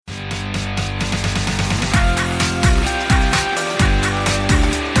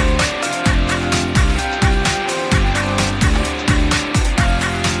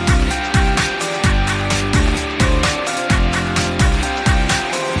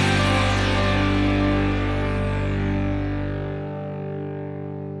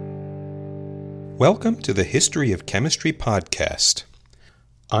Welcome to the History of Chemistry podcast.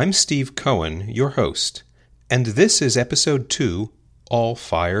 I'm Steve Cohen, your host, and this is Episode 2, All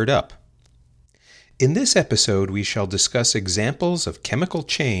Fired Up. In this episode, we shall discuss examples of chemical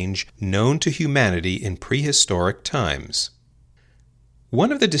change known to humanity in prehistoric times.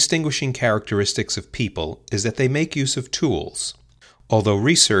 One of the distinguishing characteristics of people is that they make use of tools, although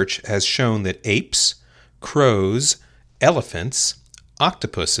research has shown that apes, crows, elephants,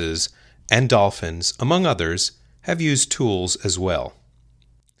 octopuses, and dolphins, among others, have used tools as well.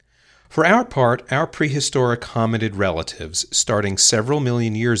 For our part, our prehistoric hominid relatives, starting several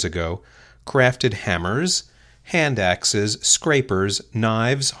million years ago, crafted hammers, hand axes, scrapers,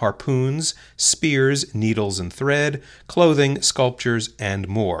 knives, harpoons, spears, needles and thread, clothing, sculptures, and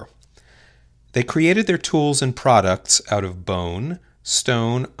more. They created their tools and products out of bone,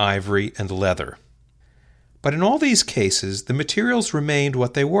 stone, ivory, and leather. But in all these cases, the materials remained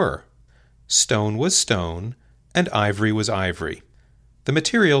what they were. Stone was stone, and ivory was ivory. The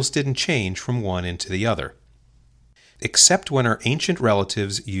materials didn't change from one into the other. Except when our ancient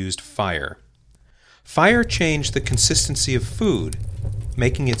relatives used fire. Fire changed the consistency of food,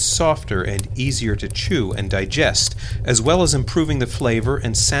 making it softer and easier to chew and digest, as well as improving the flavor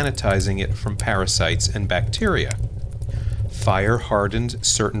and sanitizing it from parasites and bacteria. Fire hardened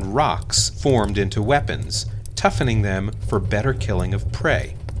certain rocks formed into weapons, toughening them for better killing of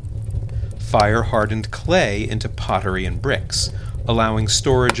prey. Fire hardened clay into pottery and bricks, allowing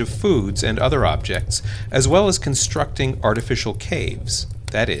storage of foods and other objects, as well as constructing artificial caves,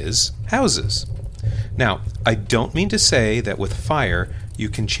 that is, houses. Now, I don't mean to say that with fire you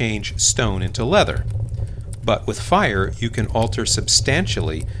can change stone into leather, but with fire you can alter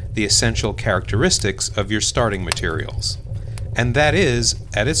substantially the essential characteristics of your starting materials. And that is,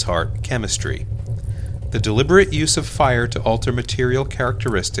 at its heart, chemistry. The deliberate use of fire to alter material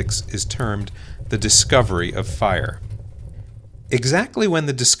characteristics is termed the discovery of fire. Exactly when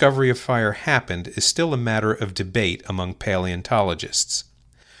the discovery of fire happened is still a matter of debate among paleontologists.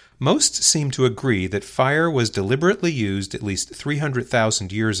 Most seem to agree that fire was deliberately used at least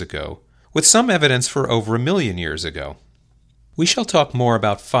 300,000 years ago, with some evidence for over 1 million years ago. We shall talk more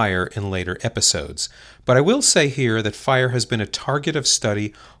about fire in later episodes, but I will say here that fire has been a target of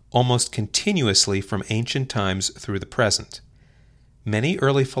study almost continuously from ancient times through the present. Many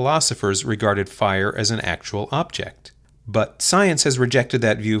early philosophers regarded fire as an actual object, but science has rejected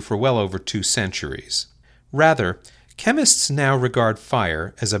that view for well over 2 centuries. Rather, chemists now regard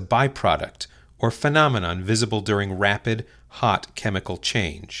fire as a byproduct or phenomenon visible during rapid, hot chemical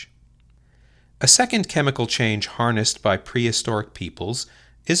change. A second chemical change harnessed by prehistoric peoples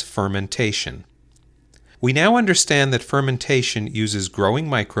is fermentation. We now understand that fermentation uses growing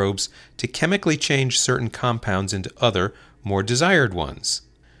microbes to chemically change certain compounds into other, more desired ones.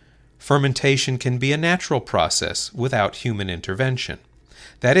 Fermentation can be a natural process without human intervention.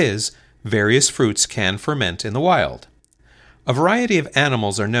 That is, various fruits can ferment in the wild. A variety of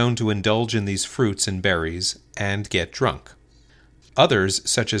animals are known to indulge in these fruits and berries and get drunk. Others,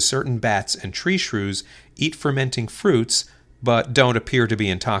 such as certain bats and tree shrews, eat fermenting fruits but don't appear to be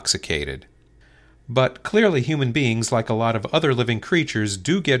intoxicated. But clearly human beings, like a lot of other living creatures,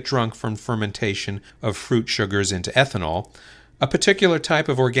 do get drunk from fermentation of fruit sugars into ethanol, a particular type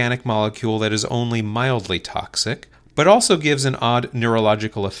of organic molecule that is only mildly toxic, but also gives an odd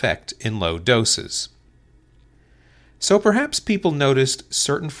neurological effect in low doses. So perhaps people noticed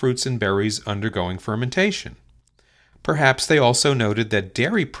certain fruits and berries undergoing fermentation. Perhaps they also noted that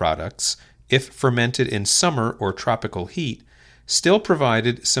dairy products, if fermented in summer or tropical heat, still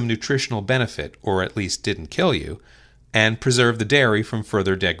provided some nutritional benefit, or at least didn't kill you, and preserved the dairy from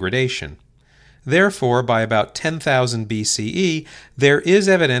further degradation. Therefore, by about 10,000 BCE, there is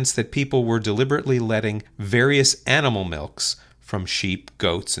evidence that people were deliberately letting various animal milks, from sheep,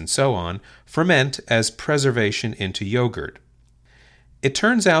 goats, and so on, ferment as preservation into yogurt. It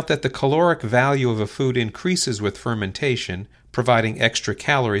turns out that the caloric value of a food increases with fermentation, providing extra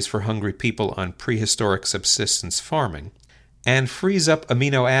calories for hungry people on prehistoric subsistence farming, and frees up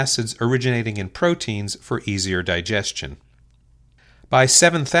amino acids originating in proteins for easier digestion. By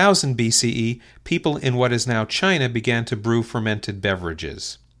 7000 BCE, people in what is now China began to brew fermented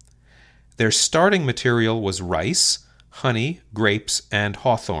beverages. Their starting material was rice, honey, grapes, and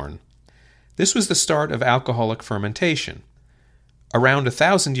hawthorn. This was the start of alcoholic fermentation. Around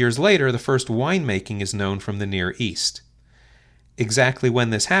 1,000 years later, the first winemaking is known from the Near East. Exactly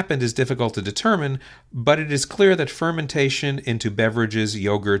when this happened is difficult to determine, but it is clear that fermentation into beverages,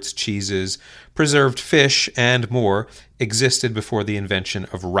 yogurts, cheeses, preserved fish, and more existed before the invention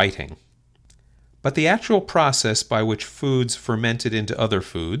of writing. But the actual process by which foods fermented into other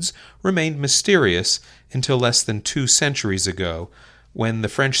foods remained mysterious until less than 2 centuries ago, when the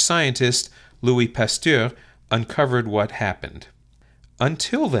French scientist Louis Pasteur uncovered what happened.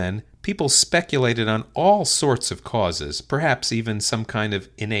 Until then, people speculated on all sorts of causes, perhaps even some kind of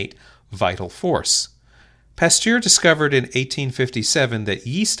innate vital force. Pasteur discovered in 1857 that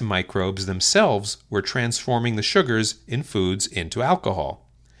yeast microbes themselves were transforming the sugars in foods into alcohol.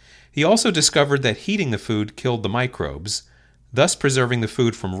 He also discovered that heating the food killed the microbes, thus preserving the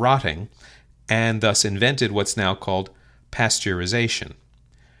food from rotting, and thus invented what's now called pasteurization.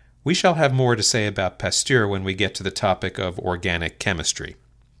 We shall have more to say about Pasteur when we get to the topic of organic chemistry.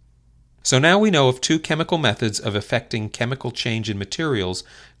 So now we know of 2 chemical methods of effecting chemical change in materials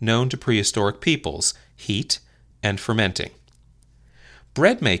known to prehistoric peoples: heat and fermenting.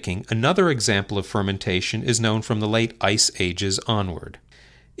 Bread making, another example of fermentation, is known from the late Ice Ages onward.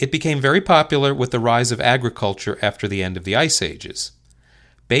 It became very popular with the rise of agriculture after the end of the Ice Ages.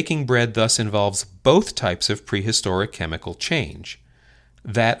 Baking bread thus involves both types of prehistoric chemical change: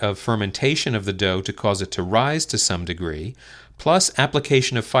 that of fermentation of the dough to cause it to rise to some degree, plus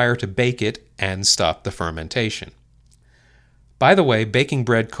application of fire to bake it and stop the fermentation. By the way, baking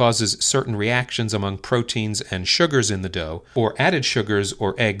bread causes certain reactions among proteins and sugars in the dough, or added sugars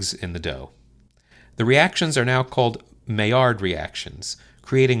or eggs in the dough. The reactions are now called Maillard reactions,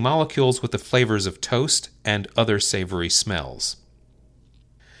 creating molecules with the flavors of toast and other savory smells.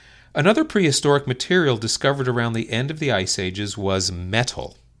 Another prehistoric material discovered around the end of the Ice Ages was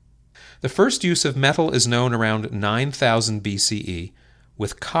metal. The first use of metal is known around 9000 BCE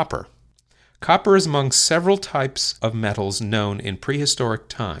with copper. Copper is among several types of metals known in prehistoric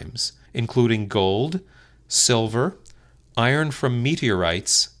times, including gold, silver, iron from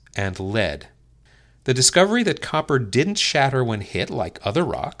meteorites, and lead. The discovery that copper didn't shatter when hit like other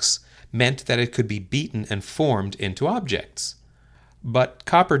rocks meant that it could be beaten and formed into objects. But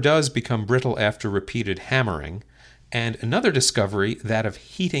copper does become brittle after repeated hammering, and another discovery, that of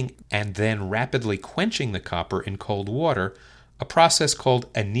heating and then rapidly quenching the copper in cold water, a process called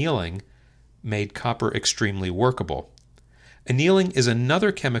annealing, made copper extremely workable. Annealing is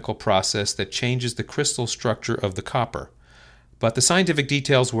another chemical process that changes the crystal structure of the copper, but the scientific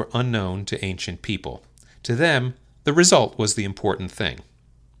details were unknown to ancient people. To them, the result was the important thing.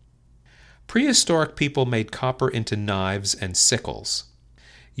 Prehistoric people made copper into knives and sickles.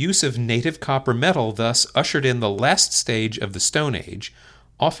 Use of native copper metal thus ushered in the last stage of the Stone Age,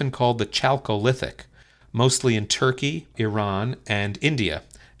 often called the Chalcolithic, mostly in Turkey, Iran, and India,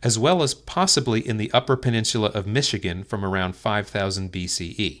 as well as possibly in the Upper Peninsula of Michigan from around 5000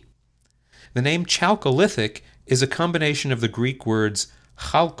 BCE. The name Chalcolithic is a combination of the Greek words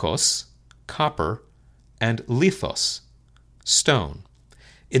chalkos, copper, and lithos, stone.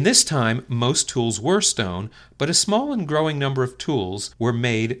 In this time, most tools were stone, but a small and growing number of tools were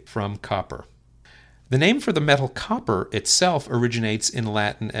made from copper. The name for the metal copper itself originates in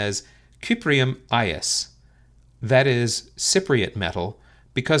Latin as cuprium ius, that is, Cypriot metal,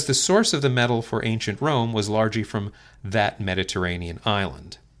 because the source of the metal for ancient Rome was largely from that Mediterranean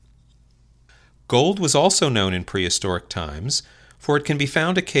island. Gold was also known in prehistoric times, for it can be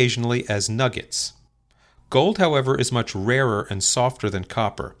found occasionally as nuggets. Gold, however, is much rarer and softer than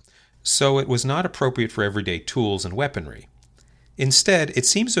copper, so it was not appropriate for everyday tools and weaponry. Instead, it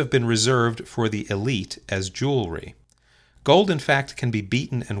seems to have been reserved for the elite as jewelry. Gold, in fact, can be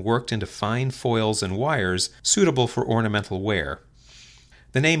beaten and worked into fine foils and wires suitable for ornamental wear.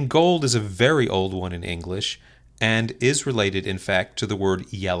 The name gold is a very old one in English, and is related, in fact, to the word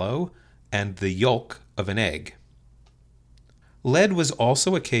yellow and the yolk of an egg. Lead was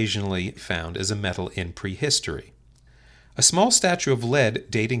also occasionally found as a metal in prehistory. A small statue of lead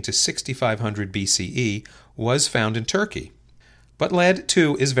dating to 6500 BCE was found in Turkey. But lead,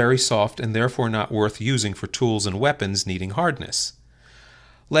 too, is very soft and therefore not worth using for tools and weapons needing hardness.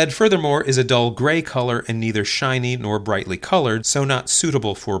 Lead, furthermore, is a dull gray color and neither shiny nor brightly colored, so not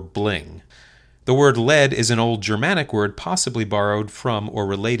suitable for bling. The word lead is an old Germanic word possibly borrowed from or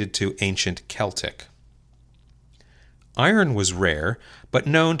related to ancient Celtic. Iron was rare, but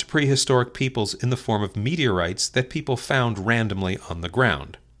known to prehistoric peoples in the form of meteorites that people found randomly on the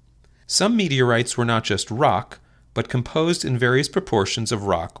ground. Some meteorites were not just rock, but composed in various proportions of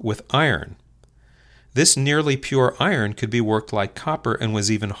rock with iron. This nearly pure iron could be worked like copper and was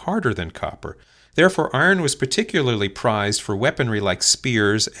even harder than copper. Therefore, iron was particularly prized for weaponry like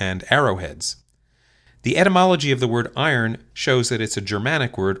spears and arrowheads. The etymology of the word iron shows that it's a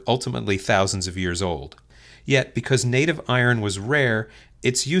Germanic word ultimately thousands of years old. Yet, because native iron was rare,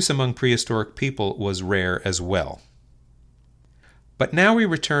 its use among prehistoric people was rare as well. But now we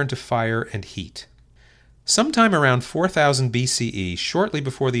return to fire and heat. Sometime around 4000 BCE, shortly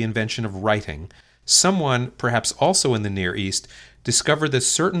before the invention of writing, someone, perhaps also in the Near East, discovered that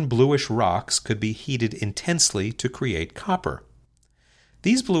certain bluish rocks could be heated intensely to create copper.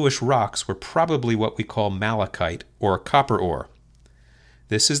 These bluish rocks were probably what we call malachite or copper ore.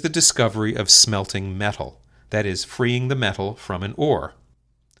 This is the discovery of smelting metal, that is, freeing the metal from an ore.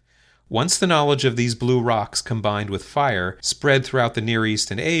 Once the knowledge of these blue rocks combined with fire spread throughout the Near East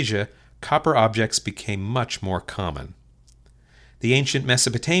and Asia, copper objects became much more common. The ancient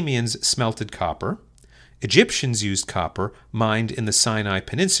Mesopotamians smelted copper. Egyptians used copper, mined in the Sinai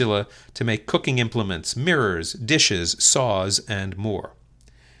Peninsula, to make cooking implements, mirrors, dishes, saws, and more.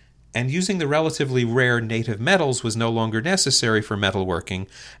 And using the relatively rare native metals was no longer necessary for metalworking,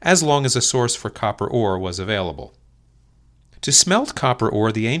 as long as a source for copper ore was available. To smelt copper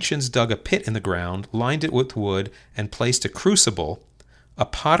ore, the ancients dug a pit in the ground, lined it with wood, and placed a crucible, a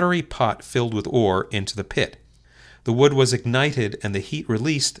pottery pot filled with ore, into the pit. The wood was ignited and the heat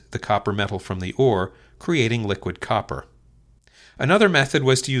released the copper metal from the ore, creating liquid copper. Another method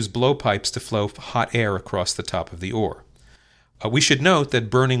was to use blowpipes to flow hot air across the top of the ore. We should note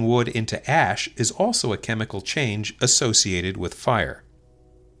that burning wood into ash is also a chemical change associated with fire.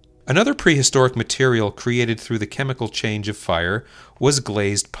 Another prehistoric material created through the chemical change of fire was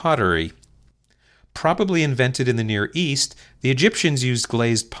glazed pottery. Probably invented in the Near East, the Egyptians used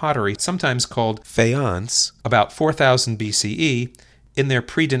glazed pottery, sometimes called faience, about 4000 BCE, in their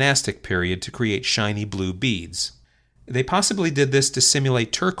pre-dynastic period to create shiny blue beads. They possibly did this to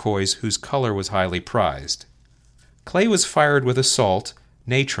simulate turquoise, whose color was highly prized. Clay was fired with a salt,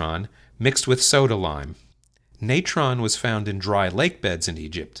 natron, mixed with soda lime. Natron was found in dry lake beds in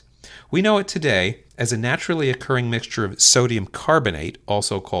Egypt. We know it today as a naturally occurring mixture of sodium carbonate,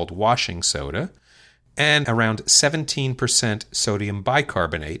 also called washing soda, and around 17% sodium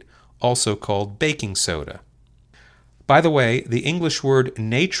bicarbonate, also called baking soda. By the way, the English word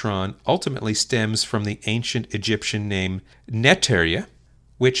natron ultimately stems from the ancient Egyptian name neteria,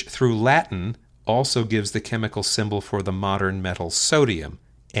 which through Latin also gives the chemical symbol for the modern metal sodium,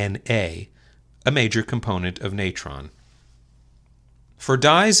 Na, a major component of natron. For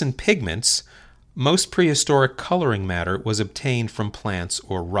dyes and pigments, most prehistoric coloring matter was obtained from plants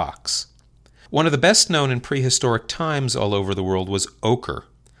or rocks. One of the best known in prehistoric times all over the world was ochre,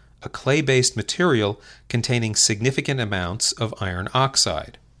 a clay-based material containing significant amounts of iron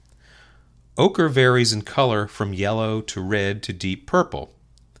oxide. Ochre varies in color from yellow to red to deep purple.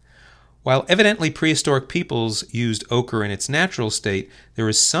 While evidently prehistoric peoples used ochre in its natural state, there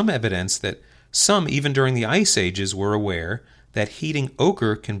is some evidence that some, even during the Ice Ages, were aware that heating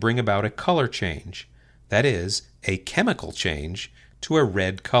ochre can bring about a color change, that is, a chemical change, to a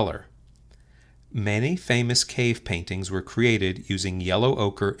red color. Many famous cave paintings were created using yellow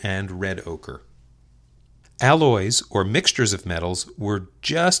ochre and red ochre. Alloys, or mixtures of metals, were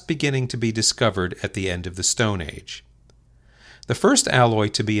just beginning to be discovered at the end of the Stone Age. The first alloy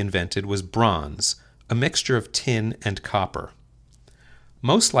to be invented was bronze, a mixture of tin and copper.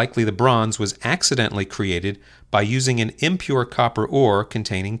 Most likely the bronze was accidentally created by using an impure copper ore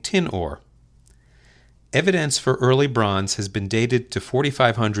containing tin ore. Evidence for early bronze has been dated to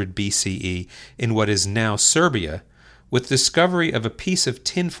 4500 BCE in what is now Serbia, with discovery of a piece of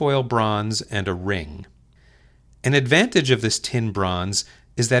tinfoil bronze and a ring. An advantage of this tin bronze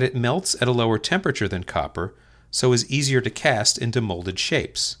is that it melts at a lower temperature than copper, so is easier to cast into molded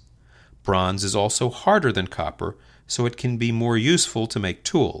shapes. Bronze is also harder than copper, so it can be more useful to make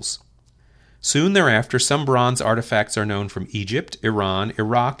tools. Soon thereafter, some bronze artifacts are known from Egypt, Iran,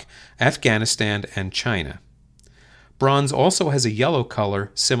 Iraq, Afghanistan, and China. Bronze also has a yellow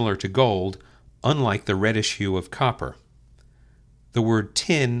color similar to gold, unlike the reddish hue of copper. The word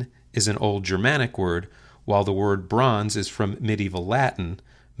tin is an old Germanic word, while the word bronze is from medieval Latin,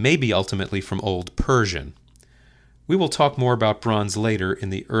 maybe ultimately from Old Persian. We will talk more about bronze later in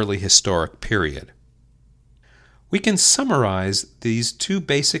the early historic period. We can summarize these two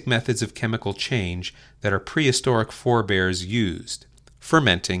basic methods of chemical change that our prehistoric forebears used: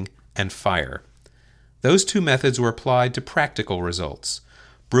 fermenting and fire. Those two methods were applied to practical results: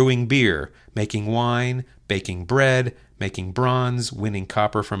 brewing beer, making wine, baking bread, making bronze, winning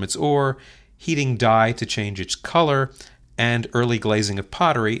copper from its ore, heating dye to change its color, and early glazing of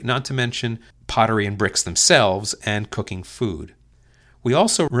pottery, not to mention pottery and bricks themselves, and cooking food. We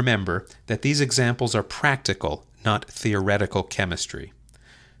also remember that these examples are practical, not theoretical chemistry.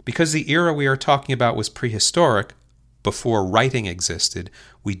 Because the era we are talking about was prehistoric, before writing existed,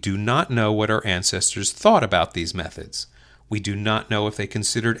 we do not know what our ancestors thought about these methods. We do not know if they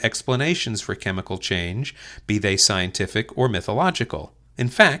considered explanations for chemical change, be they scientific or mythological. In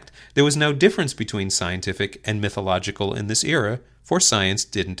fact, there was no difference between scientific and mythological in this era, for science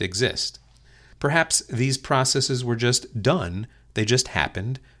didn't exist. Perhaps these processes were just done, they just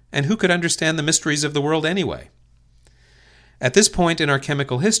happened, and who could understand the mysteries of the world anyway? At this point in our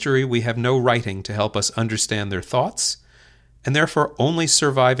chemical history, we have no writing to help us understand their thoughts, and therefore only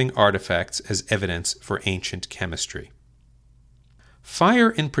surviving artifacts as evidence for ancient chemistry. Fire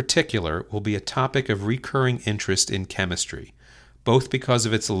in particular will be a topic of recurring interest in chemistry, both because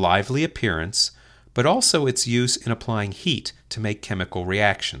of its lively appearance, but also its use in applying heat to make chemical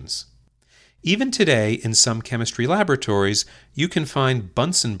reactions. Even today, in some chemistry laboratories, you can find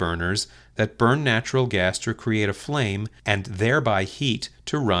Bunsen burners that burn natural gas to create a flame and thereby heat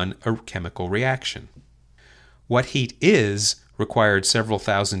to run a chemical reaction. What heat is required several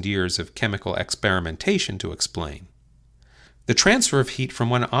thousand years of chemical experimentation to explain. The transfer of heat from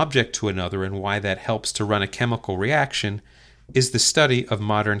one object to another and why that helps to run a chemical reaction is the study of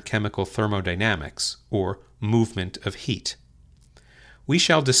modern chemical thermodynamics, or movement of heat. We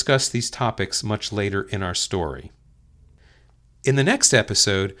shall discuss these topics much later in our story. In the next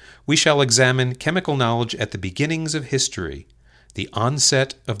episode, we shall examine chemical knowledge at the beginnings of history, the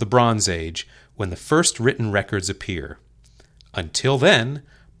onset of the Bronze Age, when the first written records appear. Until then,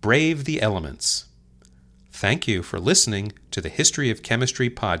 brave the elements. Thank you for listening to the History of Chemistry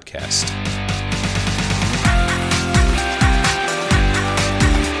podcast.